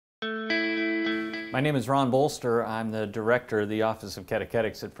My name is Ron Bolster. I'm the director of the Office of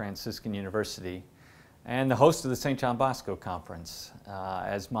Catechetics at Franciscan University and the host of the St. John Bosco Conference.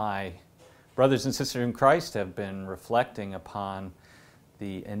 As my brothers and sisters in Christ have been reflecting upon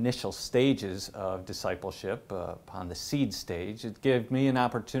the initial stages of discipleship, upon the seed stage, it gave me an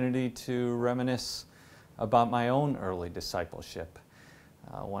opportunity to reminisce about my own early discipleship.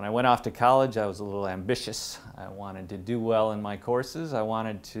 When I went off to college, I was a little ambitious. I wanted to do well in my courses. I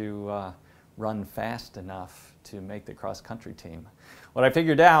wanted to run fast enough to make the cross-country team. What I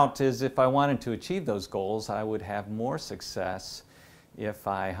figured out is if I wanted to achieve those goals, I would have more success if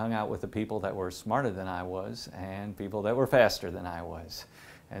I hung out with the people that were smarter than I was and people that were faster than I was.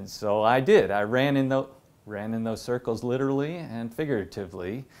 And so I did. I ran in those circles literally and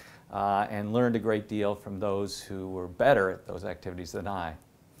figuratively and learned a great deal from those who were better at those activities than I.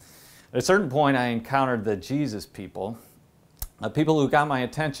 At a certain point, I encountered the Jesus people, people who got my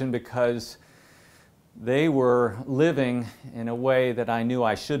attention because they were living in a way that I knew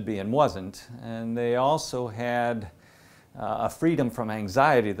I should be and wasn't, and they also had a freedom from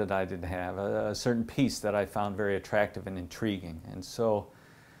anxiety that I didn't have, a certain peace that I found very attractive and intriguing. And so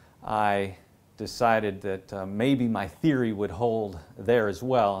I decided that maybe my theory would hold there as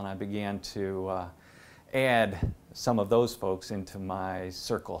well, and I began to add some of those folks into my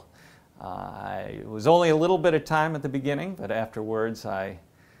circle. It was only a little bit of time at the beginning, but afterwards I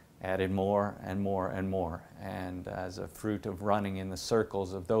added more and more and more. And as a fruit of running in the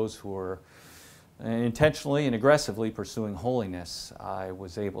circles of those who were intentionally and aggressively pursuing holiness, I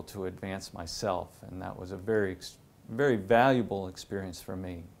was able to advance myself, and that was a very valuable experience for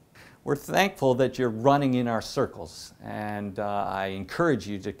me. We're thankful that you're running in our circles, and I encourage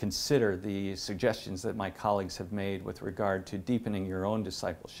you to consider the suggestions that my colleagues have made with regard to deepening your own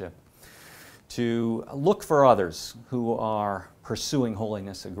discipleship, to look for others who are pursuing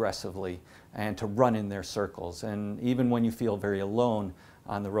holiness aggressively and to run in their circles. And even when you feel very alone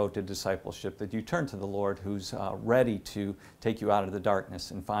on the road to discipleship, that you turn to the Lord who's ready to take you out of the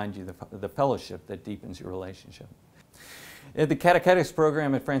darkness and find you the fellowship that deepens your relationship. In the Catechetics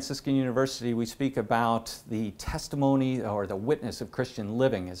program at Franciscan University, we speak about the testimony or the witness of Christian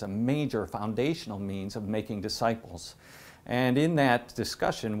living as a major foundational means of making disciples. And in that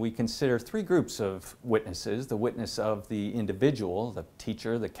discussion, we consider three groups of witnesses: the witness of the individual, the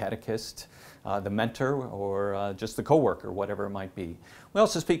teacher, the catechist, the mentor, or just the co-worker, whatever it might be. We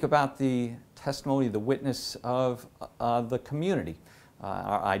also speak about the testimony, the witness of the community.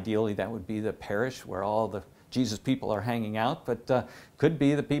 Ideally, that would be the parish where all the Jesus people are hanging out, but could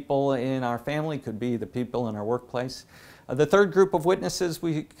be the people in our family, could be the people in our workplace. The third group of witnesses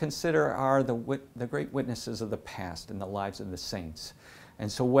we consider are the great witnesses of the past in the lives of the saints.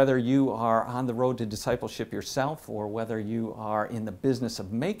 And so whether you are on the road to discipleship yourself or whether you are in the business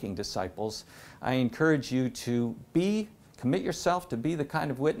of making disciples, I encourage you to commit yourself to be the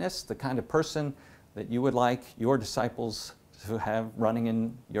kind of witness, the kind of person that you would like your disciples to have running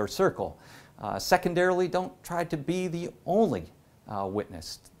in your circle. Secondarily, don't try to be the only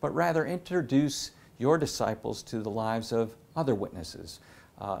witness, but rather introduce your disciples to the lives of other witnesses.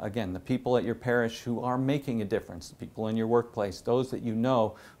 Again, the people at your parish who are making a difference, the people in your workplace, those that you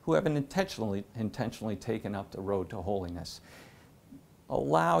know who have intentionally taken up the road to holiness.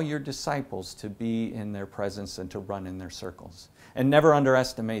 Allow your disciples to be in their presence and to run in their circles. And never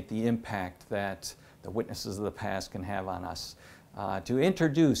underestimate the impact that the witnesses of the past can have on us. To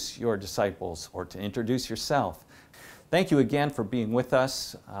introduce your disciples or to introduce yourself. Thank you again for being with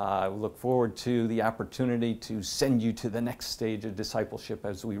us. I look forward to the opportunity to send you to the next stage of discipleship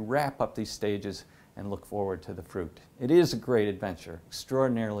as we wrap up these stages and look forward to the fruit. It is a great adventure,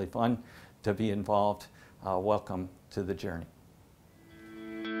 extraordinarily fun to be involved. Welcome to the journey.